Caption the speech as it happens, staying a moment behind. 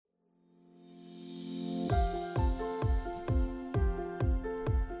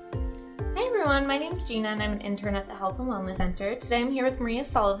everyone, my name's Gina and I'm an intern at the Health and Wellness Center. Today I'm here with Maria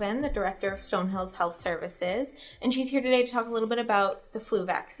Sullivan, the director of Stonehills Health Services, and she's here today to talk a little bit about the flu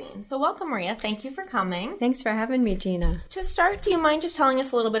vaccine. So welcome, Maria. Thank you for coming. Thanks for having me, Gina. To start, do you mind just telling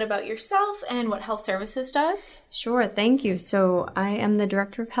us a little bit about yourself and what Health Services does? Sure, thank you. So I am the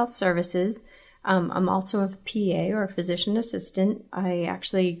director of Health Services. I'm also a PA, or a physician assistant. I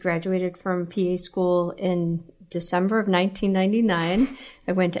actually graduated from PA school in December of 1999.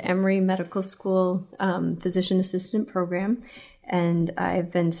 I went to Emory Medical School physician assistant program, and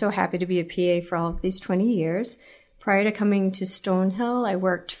I've been so happy to be a PA for all of these 20 years. Prior to coming to Stonehill, I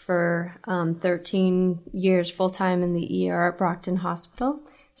worked for 13 years full-time in the ER at Brockton Hospital.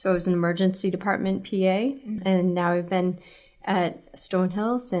 So I was an emergency department PA, and now I've been at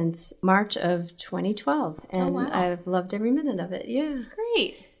Stonehill since March of 2012, and I've loved every minute of it. Yeah.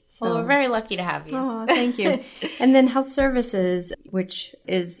 Great. Well, we're very lucky to have you. Oh, thank you. And then Health Services, which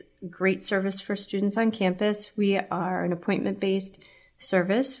is great service for students on campus. We are an appointment-based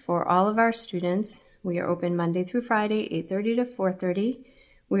service for all of our students. We are open Monday through Friday, 8:30 to 4:30.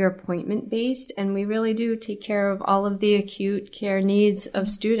 We are appointment-based, and we really do take care of all of the acute care needs of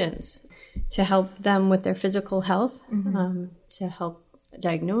students to help them with their physical health, to help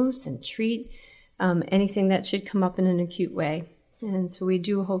diagnose and treat anything that should come up in an acute way. And so we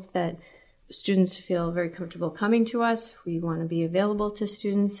do hope that students feel very comfortable coming to us. We want to be available to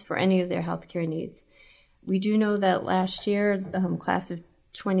students for any of their healthcare needs. We do know that last year, class of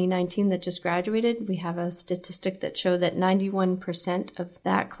 2019 that just graduated, we have a statistic that showed that 91% of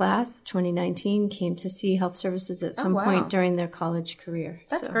that class, 2019, came to see Health Services at some point during their college career.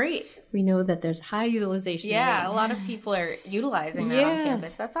 That's great. We know that there's high utilization. Yeah, a lot of people are utilizing that on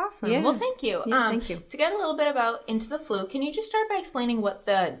campus. That's awesome. Yes. Well, thank you. Yeah, thank you. To get a little bit into the flu, can you just start by explaining what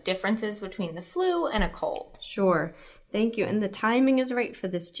the difference is between the flu and a cold? Sure. Thank you. And the timing is right for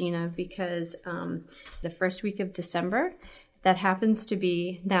this, Gina, because the first week of December, that happens to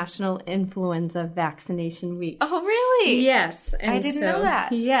be National Influenza Vaccination Week. Oh, really? Yes. And I didn't know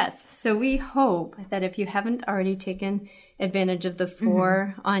that. Yes. So we hope that if you haven't already taken advantage of the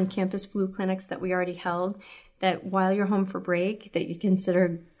 4 on-campus flu clinics that we already held, that while you're home for break, that you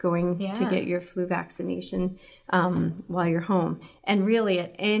consider going to get your flu vaccination while you're home. And really,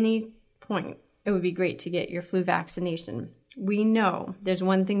 at any point, it would be great to get your flu vaccination. We know there's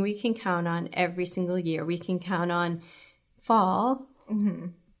one thing we can count on every single year. We can count on fall,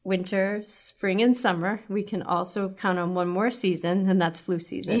 winter, spring, and summer. We can also count on one more season, and that's flu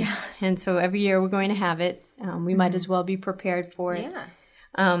season. Yeah. And so every year we're going to have it. We might as well be prepared for it. Yeah.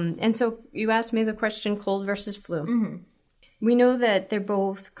 And so you asked me the question, cold versus flu. We know that they're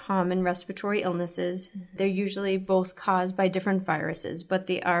both common respiratory illnesses. They're usually both caused by different viruses, but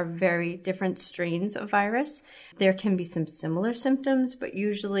they are very different strains of virus. There can be some similar symptoms, but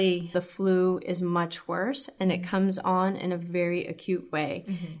usually the flu is much worse, and it comes on in a very acute way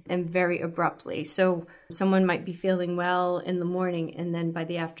and very abruptly. So someone might be feeling well in the morning, and then by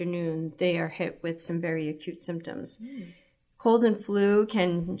the afternoon, they are hit with some very acute symptoms. Colds and flu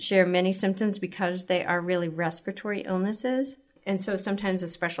can share many symptoms because they are really respiratory illnesses. And so sometimes a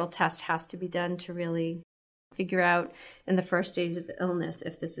special test has to be done to really figure out in the first stage of illness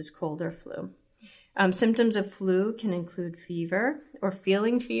if this is cold or flu. Symptoms of flu can include fever or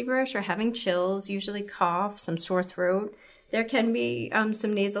feeling feverish or having chills, usually cough, some sore throat. There can be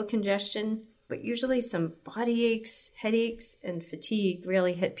some nasal congestion, but usually some body aches, headaches, and fatigue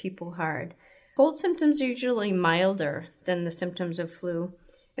really hit people hard. Cold symptoms are usually milder than the symptoms of flu,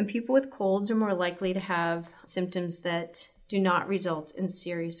 and people with colds are more likely to have symptoms that do not result in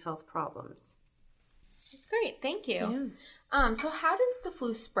serious health problems. That's great. Thank you. Yeah. So how does the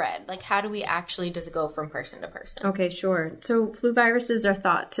flu spread? Like, how do we does it go from person to person? Okay, sure. So flu viruses are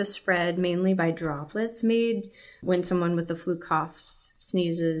thought to spread mainly by droplets made when someone with the flu coughs,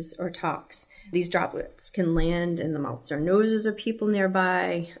 sneezes, or talks. These droplets can land in the mouths or noses of people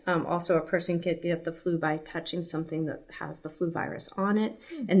nearby. Also, a person could get the flu by touching something that has the flu virus on it,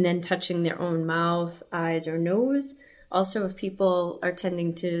 and then touching their own mouth, eyes, or nose. Also, if people are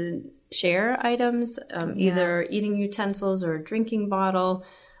tending to share items, either eating utensils or a drinking bottle,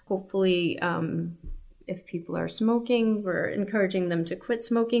 hopefully if people are smoking, we're encouraging them to quit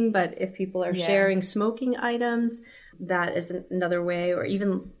smoking. But if people are sharing smoking items, that is another way, or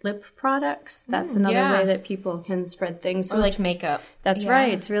even lip products. That's another way that people can spread things. So or like makeup. That's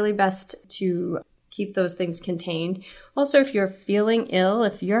right. It's really best to keep those things contained. Also, if you're feeling ill,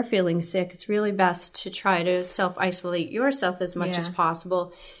 if you're feeling sick, it's really best to try to self-isolate yourself as much as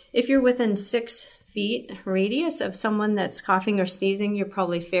possible. If you're within 6 feet radius of someone that's coughing or sneezing, you're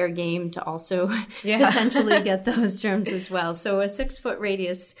probably fair game to also potentially get those germs as well. So a 6 foot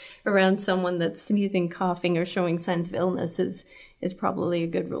radius around someone that's sneezing, coughing, or showing signs of illness is probably a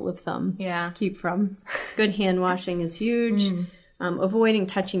good rule of thumb to keep from. Good hand washing is huge. Avoiding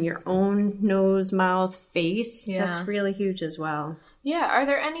touching your own nose, mouth, face, that's really huge as well. Yeah. Are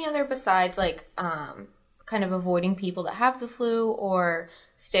there any other besides like kind of avoiding people that have the flu or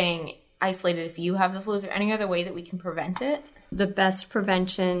staying isolated if you have the flu? Is there any other way that we can prevent it? The best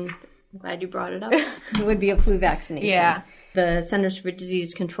prevention, I'm glad you brought it up, would be a flu vaccination. Yeah. The Centers for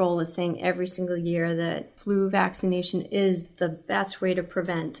Disease Control is saying every single year that flu vaccination is the best way to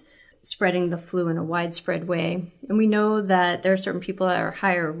prevent spreading the flu in a widespread way. And we know that there are certain people that are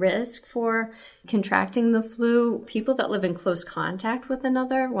higher risk for contracting the flu. People that live in close contact with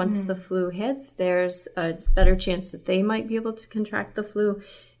another, once the flu hits, there's a better chance that they might be able to contract the flu.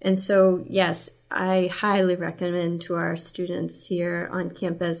 And so, yes, I highly recommend to our students here on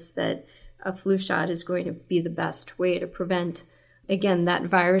campus that a flu shot is going to be the best way to prevent, again, that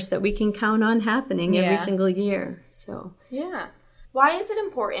virus that we can count on happening every single year. So, yeah. Why is it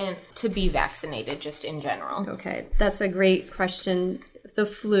important to be vaccinated just in general? Okay, that's a great question. The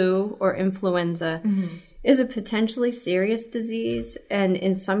flu or influenza is a potentially serious disease, and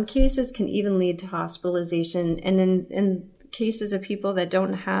in some cases can even lead to hospitalization. And in cases of people that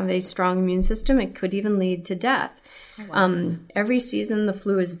don't have a strong immune system, it could even lead to death. Oh, wow. Every season the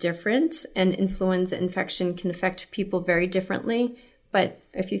flu is different, and influenza infection can affect people very differently. But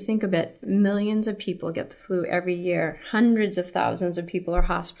if you think of it, millions of people get the flu every year. Hundreds of thousands of people are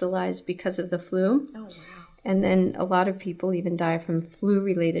hospitalized because of the flu. Oh, wow. And then a lot of people even die from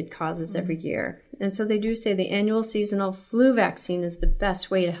flu-related causes every year. And so they do say the annual seasonal flu vaccine is the best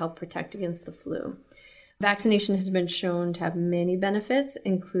way to help protect against the flu. Vaccination has been shown to have many benefits,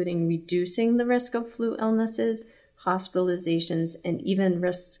 including reducing the risk of flu illnesses, hospitalizations, and even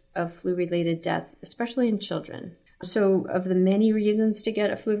risks of flu-related death, especially in children. So of the many reasons to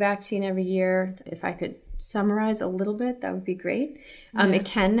get a flu vaccine every year, if I could summarize a little bit, that would be great. It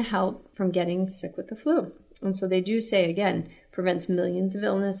can help from getting sick with the flu. And so they do say, again, prevents millions of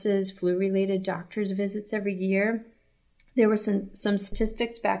illnesses, flu-related doctor's visits every year. There were some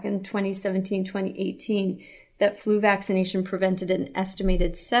statistics back in 2017, 2018 that flu vaccination prevented an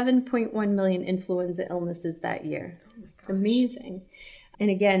estimated 7.1 million influenza illnesses that year. Oh my gosh. It's amazing. And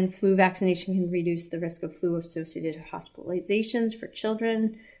again, flu vaccination can reduce the risk of flu-associated hospitalizations for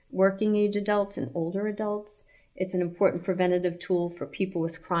children, working age adults, and older adults. It's an important preventative tool for people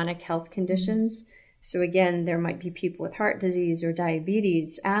with chronic health conditions. So again, there might be people with heart disease or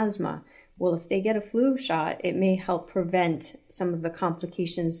diabetes, asthma. Well, if they get a flu shot, it may help prevent some of the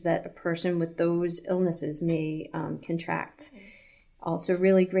complications that a person with those illnesses may contract. Also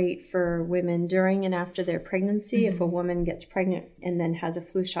really great for women during and after their pregnancy. If a woman gets pregnant and then has a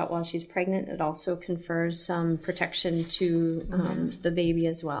flu shot while she's pregnant, it also confers some protection to the baby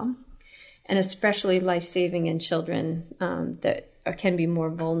as well. And especially life-saving in children that can be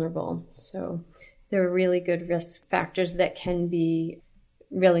more vulnerable. So there are really good risk factors that can be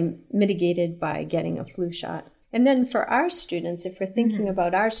really mitigated by getting a flu shot. And then for our students, if we're thinking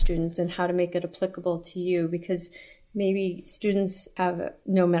about our students and how to make it applicable to you, because maybe students have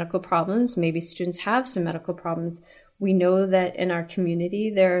no medical problems. Maybe students have some medical problems. We know that in our community,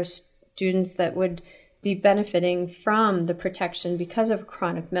 there are students that would be benefiting from the protection because of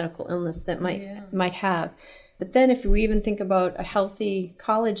chronic medical illness that might have. But then if we even think about a healthy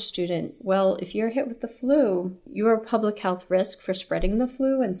college student, well, if you're hit with the flu, you're a public health risk for spreading the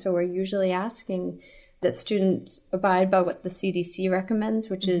flu. And so we're usually asking that students abide by what the CDC recommends,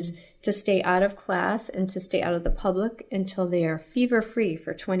 which is to stay out of class and to stay out of the public until they are fever-free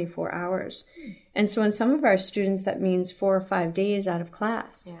for 24 hours. And so in some of our students, that means 4 or 5 days out of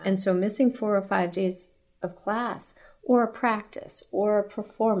class. And so missing 4 or 5 days of class, or a practice, or a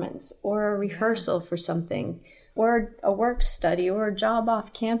performance, or a rehearsal for something, or a work study, or a job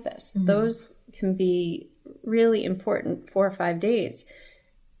off campus, those can be really important 4 or 5 days.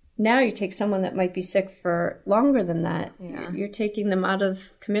 Now you take someone that might be sick for longer than that, you're taking them out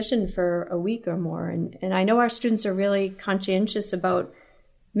of commission for a week or more. And I know our students are really conscientious about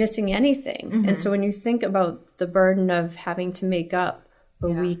missing anything. And so when you think about the burden of having to make up a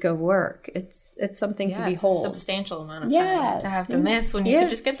week of work, it's something to behold. It's a substantial amount of time to have to miss when you could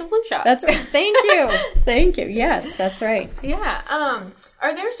just get the flu shot. That's right. Thank you. Thank you. Yes, that's right. Yeah.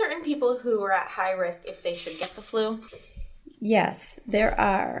 Are there certain people who are at high risk if they should get the flu? Yes, there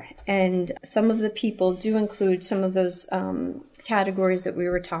are. And some of the people do include some of those categories that we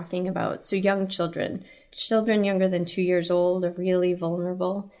were talking about. So young children younger than 2 years old are really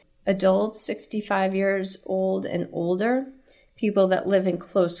vulnerable. adults 65 years old and older, people that live in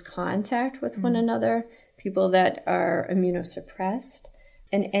close contact with one another, people that are immunosuppressed,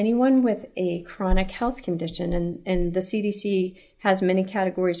 and anyone with a chronic health condition. And the CDC has many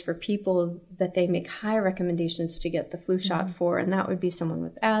categories for people that they make high recommendations to get the flu shot for, and that would be someone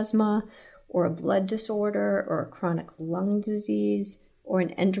with asthma or a blood disorder or a chronic lung disease or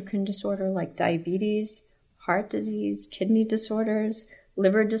an endocrine disorder like diabetes, heart disease, kidney disorders,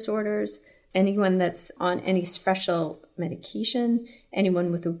 liver disorders, anyone that's on any special medication,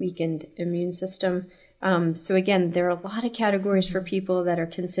 anyone with a weakened immune system. So again, there are a lot of categories for people that are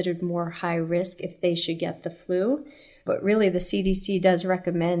considered more high risk if they should get the flu. But really, the CDC does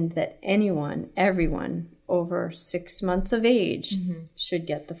recommend that everyone over 6 months of age should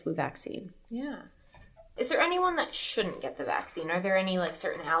get the flu vaccine. Yeah. Is there anyone that shouldn't get the vaccine? Are there any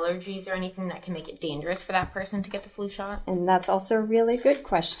certain allergies or anything that can make it dangerous for that person to get the flu shot? And that's also a really good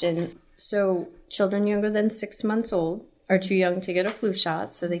question. So children younger than 6 months old are too young to get a flu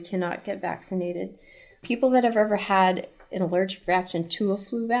shot, so they cannot get vaccinated. People that have ever had an allergic reaction to a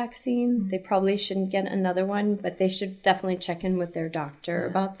flu vaccine, they probably shouldn't get another one, but they should definitely check in with their doctor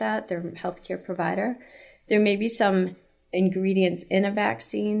about that, their healthcare provider. There may be some ingredients in a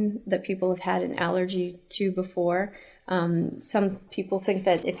vaccine that people have had an allergy to before. Some people think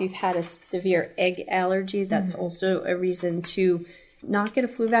that if you've had a severe egg allergy, that's also a reason to not get a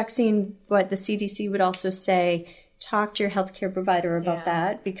flu vaccine. But the CDC would also say, talk to your healthcare provider about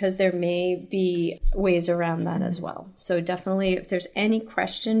that, because there may be ways around that as well. So definitely, if there's any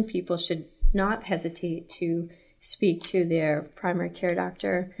question, people should not hesitate to speak to their primary care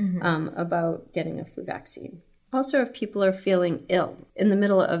doctor about getting a flu vaccine. Also, if people are feeling ill, in the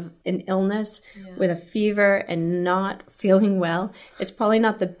middle of an illness with a fever and not feeling well, it's probably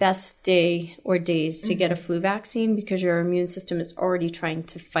not the best day or days to get a flu vaccine, because your immune system is already trying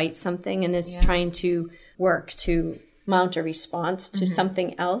to fight something and it's trying to work to mount a response to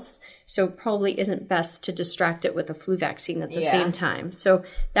something else. So it probably isn't best to distract it with a flu vaccine at the same time. So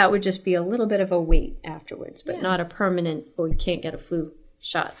that would just be a little bit of a wait afterwards, but not a permanent, you can't get a flu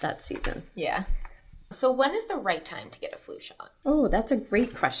shot that season. Yeah. So when is the right time to get a flu shot? Oh, that's a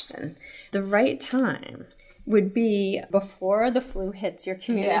great question. The right time would be before the flu hits your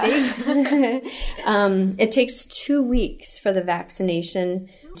community. It takes 2 weeks for the vaccination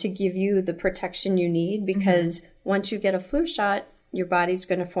to give you the protection you need, because once you get a flu shot, your body's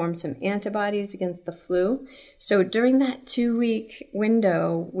going to form some antibodies against the flu. So during that 2-week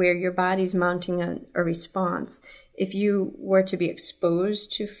window where your body's mounting a response, if you were to be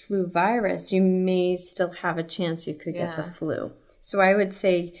exposed to flu virus, you may still have a chance you could get the flu. So I would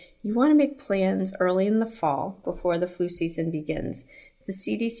say you want to make plans early in the fall before the flu season begins. The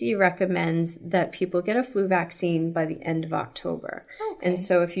CDC recommends that people get a flu vaccine by the end of October. Okay. And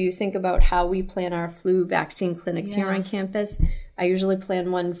so if you think about how we plan our flu vaccine clinics here on campus, I usually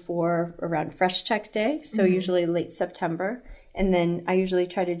plan one for around Fresh Check Day, so usually late September. And then I usually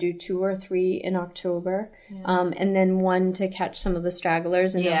try to do 2 or 3 in October, and then one to catch some of the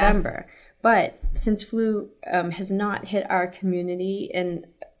stragglers in November. But since flu has not hit our community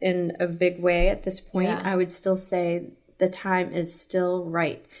in a big way at this point, I would still say the time is still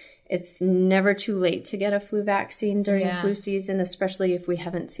right. It's never too late to get a flu vaccine during flu season, especially if we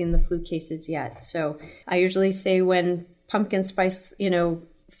haven't seen the flu cases yet. So I usually say when pumpkin spice,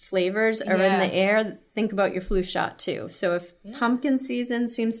 flavors are in the air, think about your flu shot too. So if pumpkin season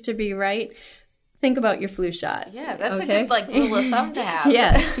seems to be right, think about your flu shot. Yeah, that's a good rule of thumb to have.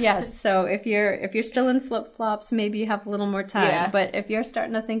 Yes. So if you're still in flip-flops, maybe you have a little more time. Yeah. But if you're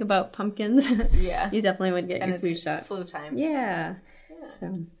starting to think about pumpkins, you definitely would get your flu shot. Flu time. Yeah.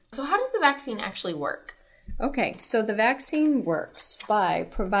 So how does the vaccine actually work? Okay, so the vaccine works by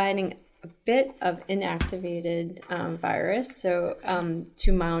providing a bit of inactivated virus, so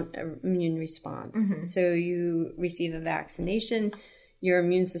to mount an immune response. So you receive a vaccination, your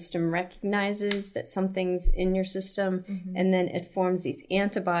immune system recognizes that something's in your system, and then it forms these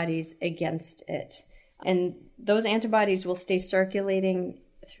antibodies against it. And those antibodies will stay circulating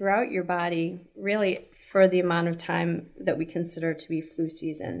throughout your body, really for the amount of time that we consider to be flu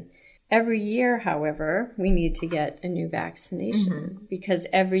season. Every year, however, we need to get a new vaccination because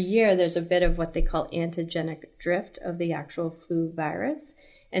every year there's a bit of what they call antigenic drift of the actual flu virus.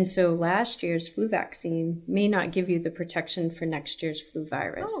 And so last year's flu vaccine may not give you the protection for next year's flu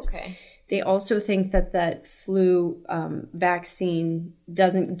virus. Oh, okay. They also think that flu vaccine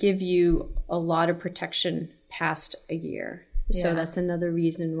doesn't give you a lot of protection past a year. So that's another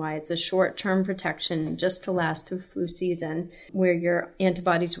reason why it's a short-term protection just to last through flu season, where your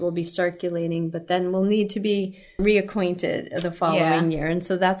antibodies will be circulating, but then will need to be reacquainted the following year. And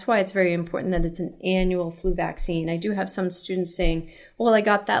so that's why it's very important that it's an annual flu vaccine. I do have some students saying, well, I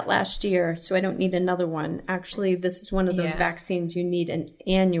got that last year, so I don't need another one. Actually, this is one of those vaccines you need an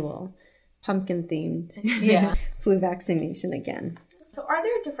annual pumpkin-themed flu vaccination again. So are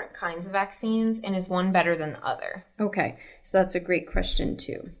there different kinds of vaccines, and is one better than the other? Okay, so that's a great question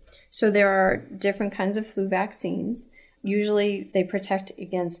too. So there are different kinds of flu vaccines. Usually they protect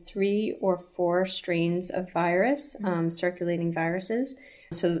against 3 or 4 strains of virus, circulating viruses.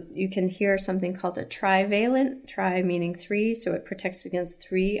 So you can hear something called a trivalent, tri meaning 3, so it protects against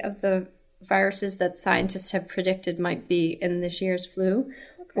 3 of the viruses that scientists have predicted might be in this year's flu,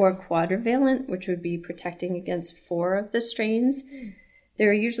 or quadrivalent, which would be protecting against 4 of the strains. There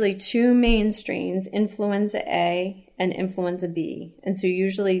are usually 2 main strains, influenza A and influenza B. And so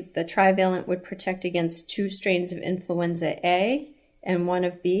usually the trivalent would protect against 2 strains of influenza A and 1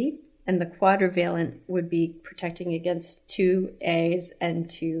 of B. And the quadrivalent would be protecting against 2 A's and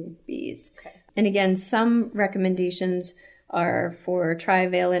 2 B's. Okay. And again, some recommendations are for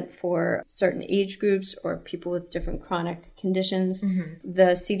trivalent for certain age groups or people with different chronic conditions.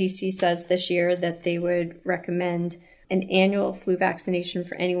 The CDC says this year that they would recommend an annual flu vaccination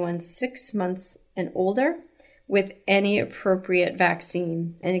for anyone 6 months and older with any appropriate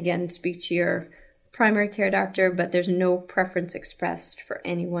vaccine. And again, speak to your primary care doctor, but there's no preference expressed for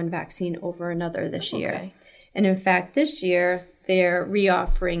any one vaccine over another this year. And in fact, this year, they're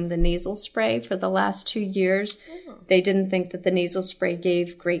reoffering the nasal spray. For the last 2 years, they didn't think that the nasal spray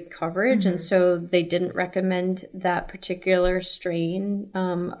gave great coverage, and so they didn't recommend that particular strain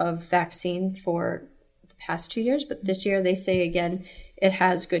of vaccine for the past 2 years. But this year, they say again, it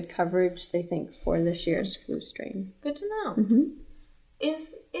has good coverage, they think, for this year's flu strain. Good to know. Is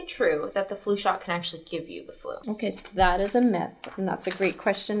it true that the flu shot can actually give you the flu? Okay, so that is a myth, and that's a great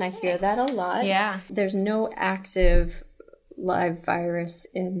question. I hear that a lot. Yeah. There's no active live virus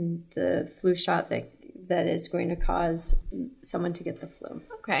in the flu shot that is going to cause someone to get the flu.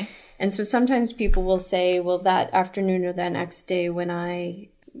 Okay. And so sometimes people will say, well, that afternoon or that next day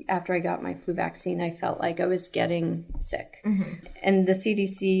after I got my flu vaccine, I felt like I was getting sick. And the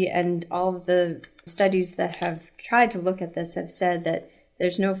CDC and all of the studies that have tried to look at this have said that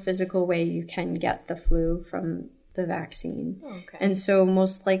there's no physical way you can get the flu from the vaccine. Okay. And so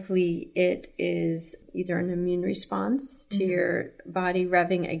most likely it is either an immune response to your body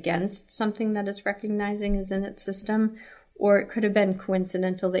revving against something that is recognizing is in its system, or it could have been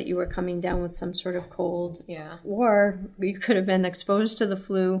coincidental that you were coming down with some sort of cold. Yeah. Or you could have been exposed to the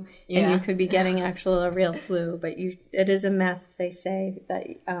flu and you could be getting a real flu. But it is a myth, they say, that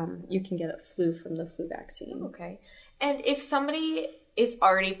you can get a flu from the flu vaccine. Okay. And if somebody is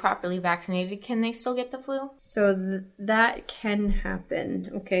already properly vaccinated, can they still get the flu? So that can happen,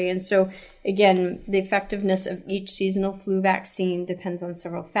 okay? And so, again, the effectiveness of each seasonal flu vaccine depends on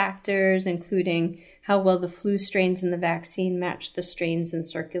several factors, including how well the flu strains in the vaccine match the strains in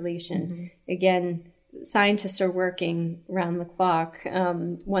circulation. Again, scientists are working round the clock.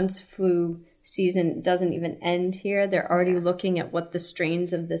 Once flu season doesn't even end here, they're already looking at what the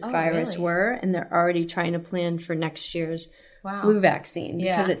strains of this virus were, and they're already trying to plan for next year's flu vaccine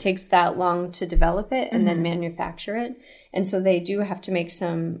because it takes that long to develop it and then manufacture it. And so they do have to make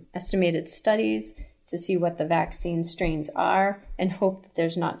some estimated studies to see what the vaccine strains are and hope that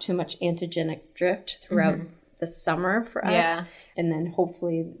there's not too much antigenic drift throughout the summer for us. And then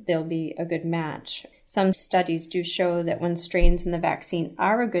hopefully there'll be a good match. Some studies do show that when strains in the vaccine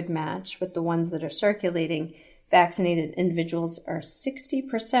are a good match with the ones that are circulating, vaccinated individuals are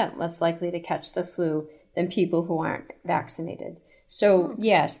 60% less likely to catch the flu than people who aren't vaccinated. So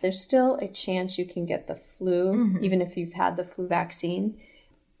yes, there's still a chance you can get the flu, even if you've had the flu vaccine.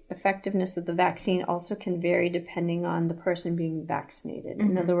 Effectiveness of the vaccine also can vary depending on the person being vaccinated.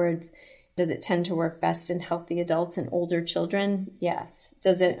 In other words, does it tend to work best in healthy adults and older children? Yes.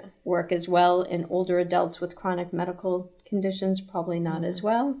 Does it work as well in older adults with chronic medical conditions? Probably not as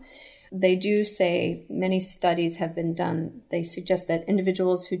well. They do say, many studies have been done, they suggest that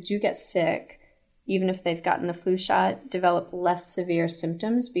individuals who do get sick, even if they've gotten the flu shot, develop less severe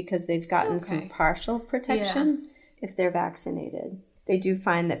symptoms because they've gotten some partial protection if they're vaccinated. they do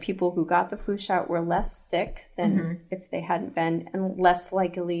find that people who got the flu shot were less sick than if they hadn't been, and less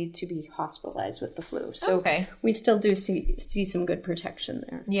likely to be hospitalized with the flu. So we still do see some good protection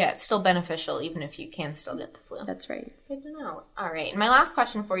there. Yeah, it's still beneficial even if you can still get the flu. That's right. Good to know. All right. And my last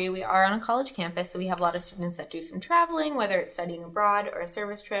question for you, we are on a college campus, so we have a lot of students that do some traveling, whether it's studying abroad or a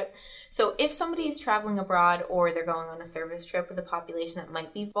service trip. So if somebody is traveling abroad or they're going on a service trip with a population that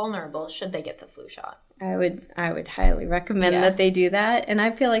might be vulnerable, should they get the flu shot? I would highly recommend that they do that. And I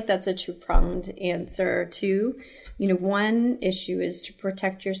feel like that's a two-pronged answer too. One issue is to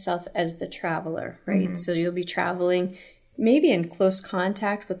protect yourself as the traveler, right? So you'll be traveling maybe in close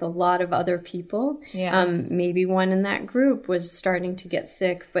contact with a lot of other people. Yeah. Maybe one in that group was starting to get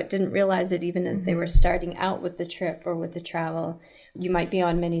sick, but didn't realize it even as they were starting out with the trip or with the travel. You might be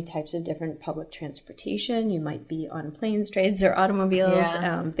on many types of different public transportation. You might be on planes, trains, or automobiles,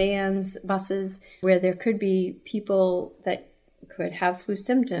 vans, buses, where there could be people that could have flu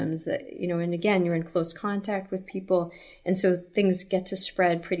symptoms that, and again, you're in close contact with people. And so things get to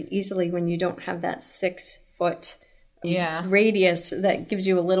spread pretty easily when you don't have that 6-foot radius that gives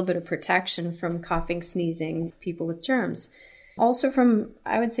you a little bit of protection from coughing, sneezing, people with germs. Also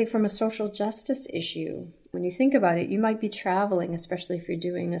I would say from a social justice issue, when you think about it, you might be traveling, especially if you're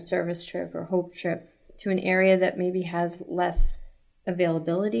doing a service trip or hope trip, to an area that maybe has less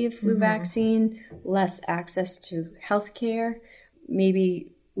availability of flu vaccine, less access to health care, maybe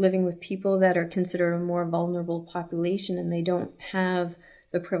living with people that are considered a more vulnerable population and they don't have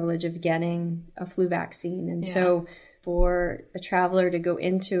the privilege of getting a flu vaccine. And so for a traveler to go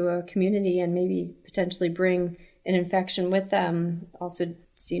into a community and maybe potentially bring an infection with them also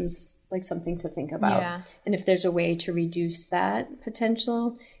seems like something to think about. Yeah. And if there's a way to reduce that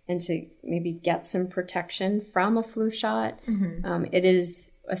potential and to maybe get some protection from a flu shot, it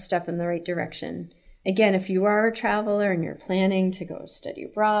is a step in the right direction. Again, if you are a traveler and you're planning to go study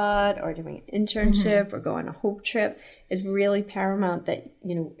abroad or doing an internship or go on a hope trip, it's really paramount that,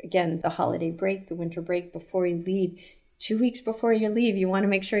 again, the holiday break, the winter break before you leave, 2 weeks before you leave, you want to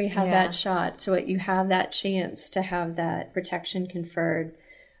make sure you have that shot so that you have that chance to have that protection conferred.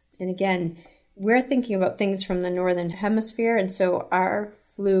 And again, we're thinking about things from the Northern Hemisphere, and so our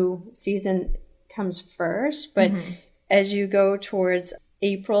flu season comes first. But as you go towards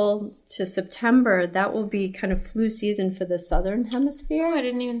April to September, that will be kind of flu season for the Southern Hemisphere. Oh, I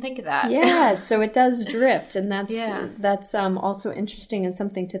didn't even think of that. Yeah, so it does drift, and that's also interesting and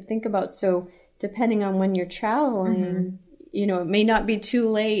something to think about. So depending on when you're traveling, it may not be too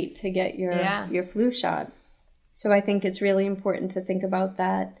late to get your flu shot. So I think it's really important to think about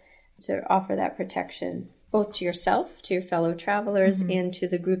that, to offer that protection, both to yourself, to your fellow travelers, and to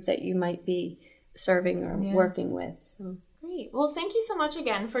the group that you might be serving or working with. So. Great. Well, thank you so much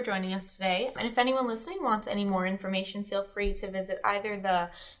again for joining us today. And if anyone listening wants any more information, feel free to visit either the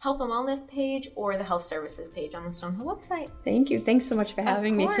Health and Wellness page or the Health Services page on the Stonehill website. Thank you. Thanks so much for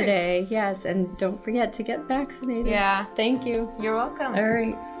having me today. Yes, and don't forget to get vaccinated. Yeah. Thank you. You're welcome. All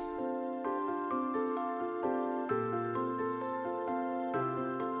right.